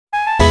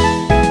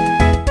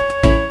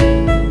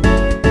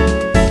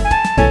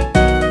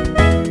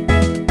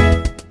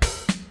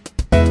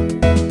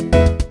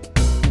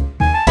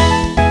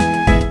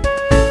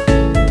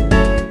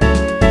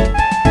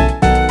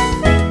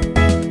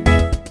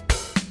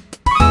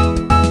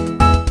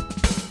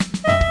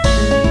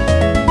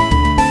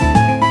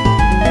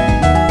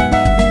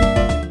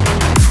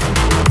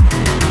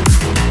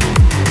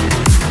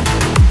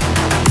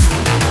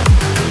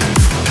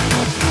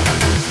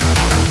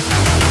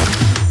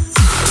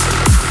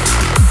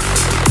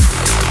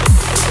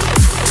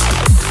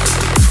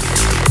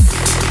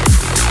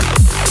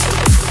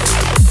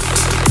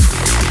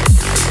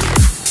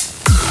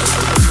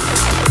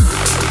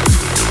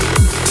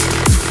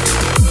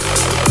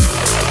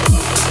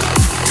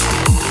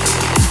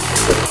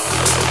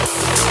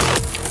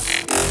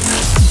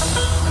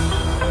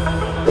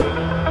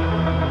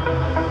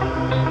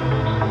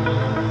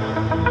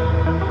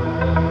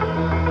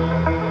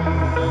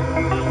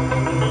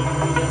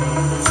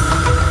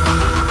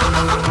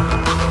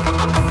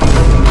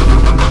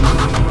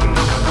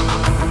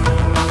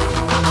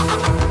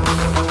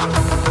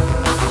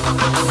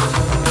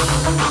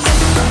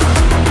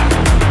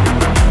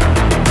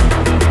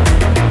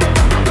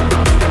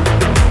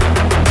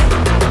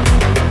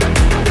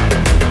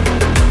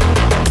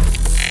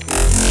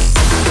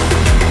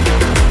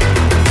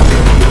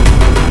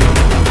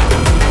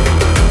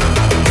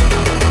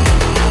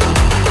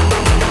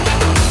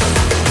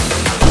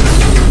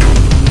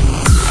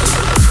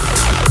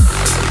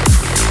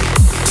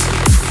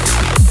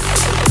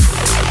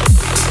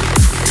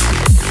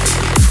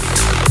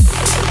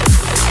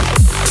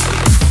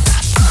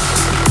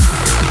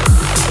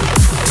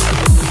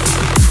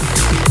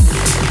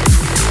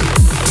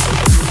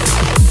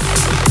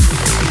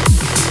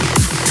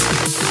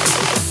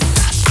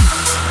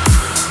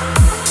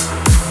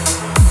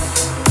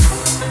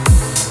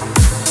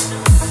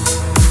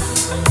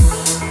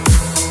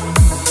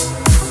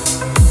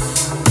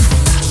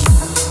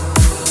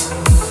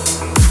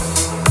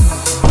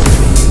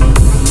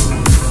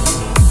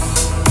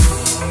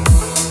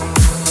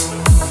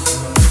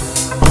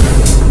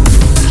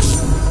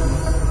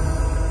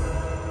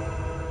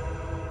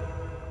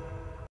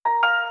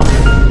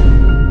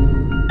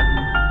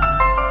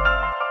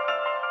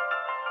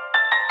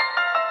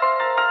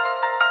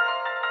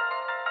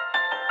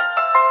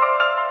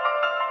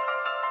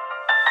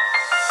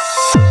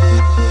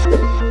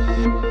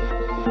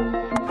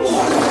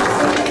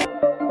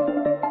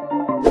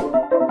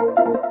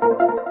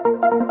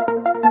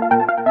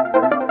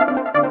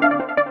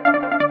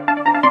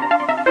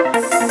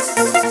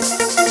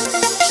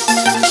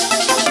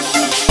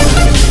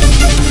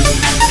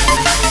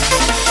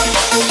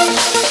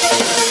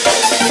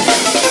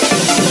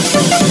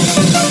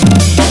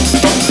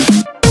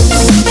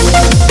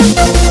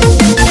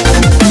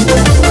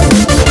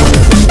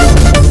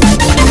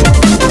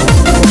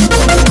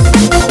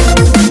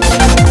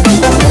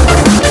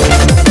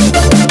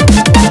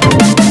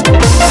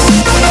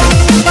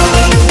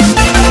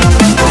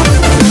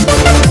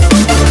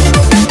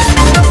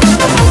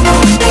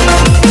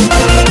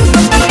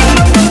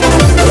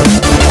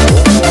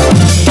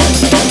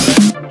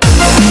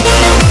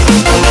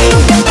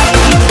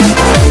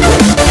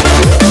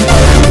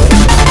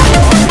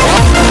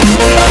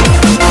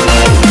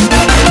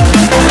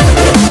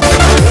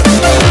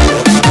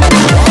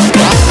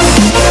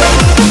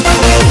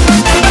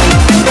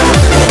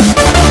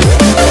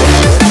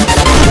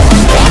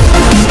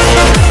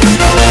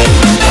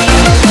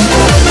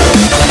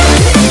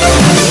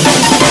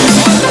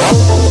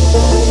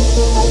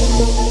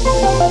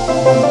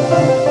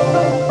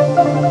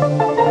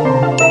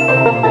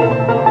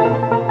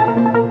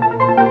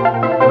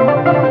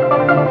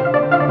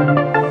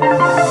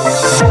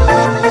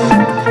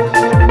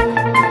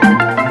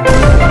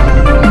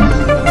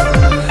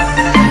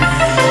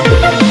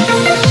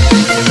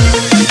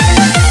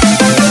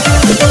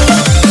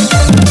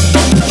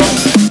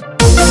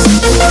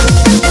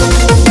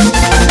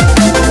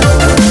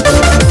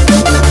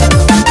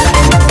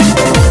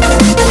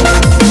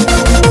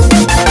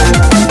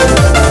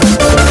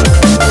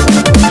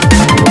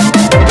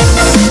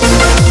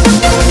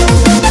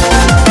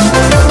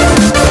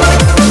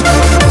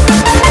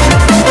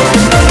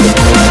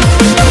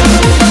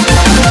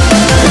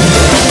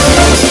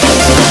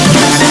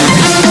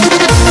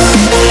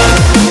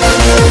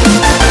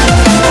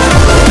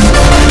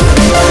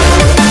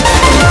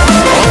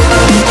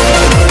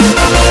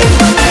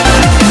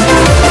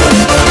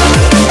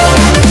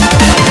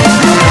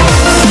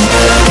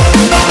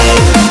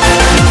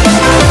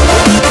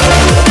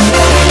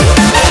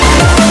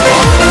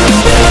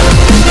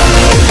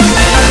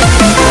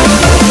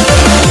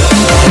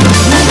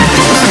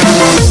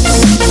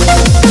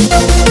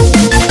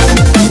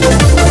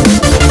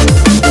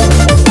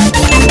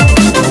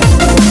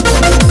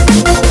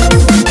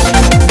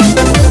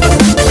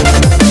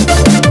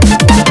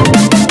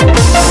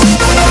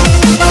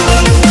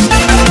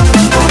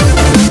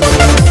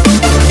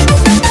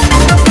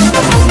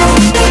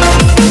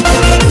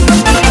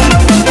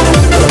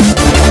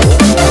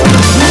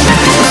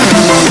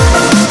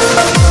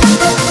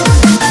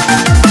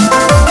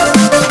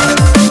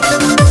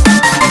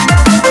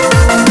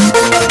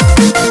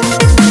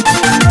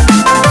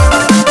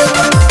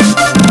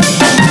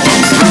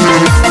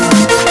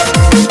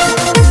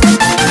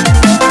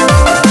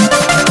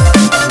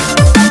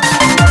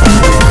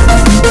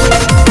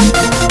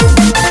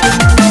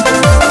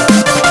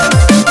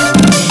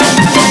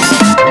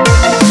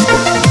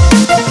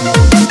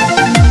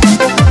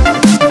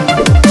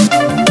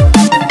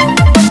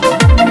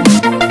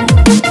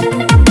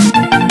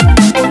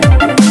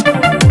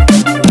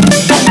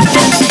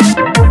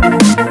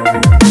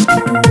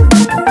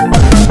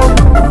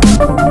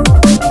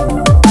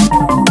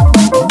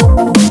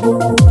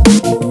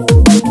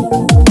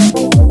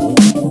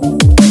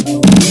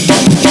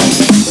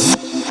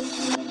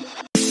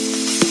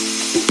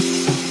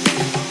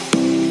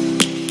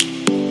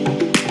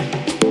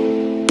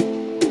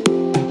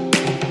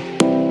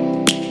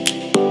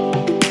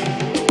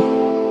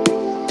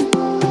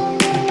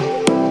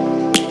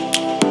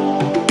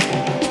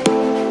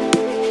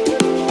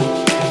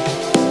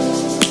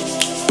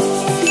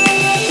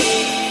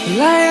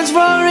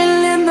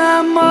roaring in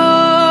the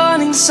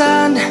morning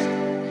sun,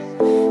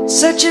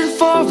 searching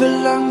for a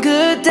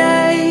longer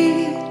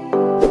day.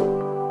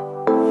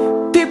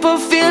 People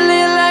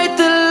feeling like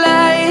the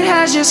light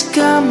has just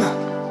come.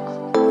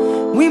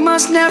 We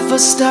must never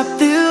stop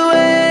the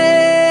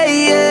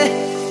way.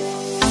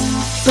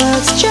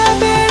 Birds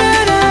jumping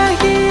and I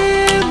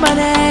hear my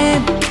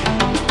name,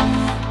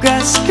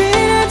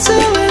 grasping into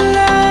a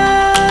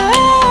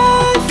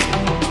life.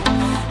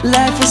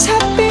 Life is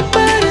happy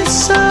but it's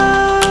so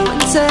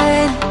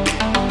insane.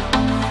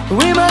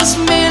 We must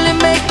merely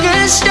make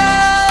a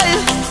start.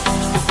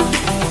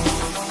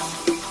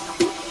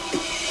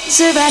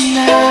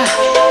 Savannah,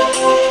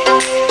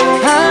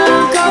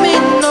 I'm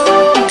coming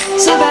home.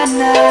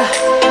 Savannah,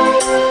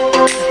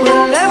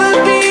 we'll never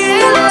be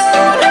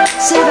alone.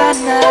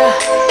 Savannah,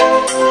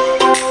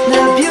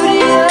 the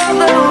beauty of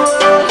the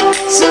world.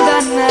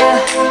 Savannah,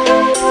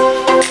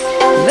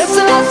 let's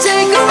all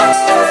take a walk.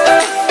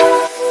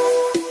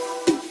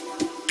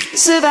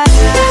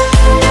 Savannah.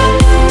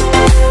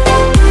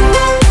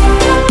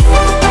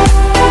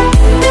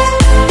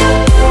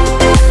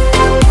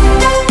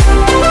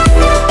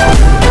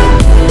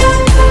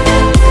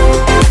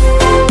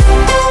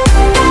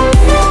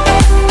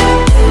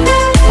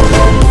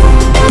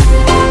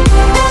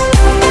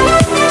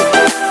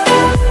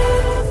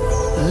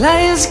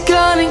 Lion's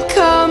gonna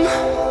come.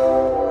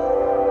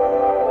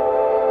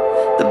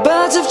 The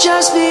birds have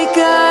just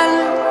begun.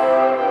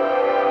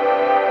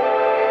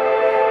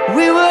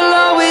 We will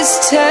always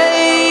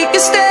take a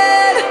stand.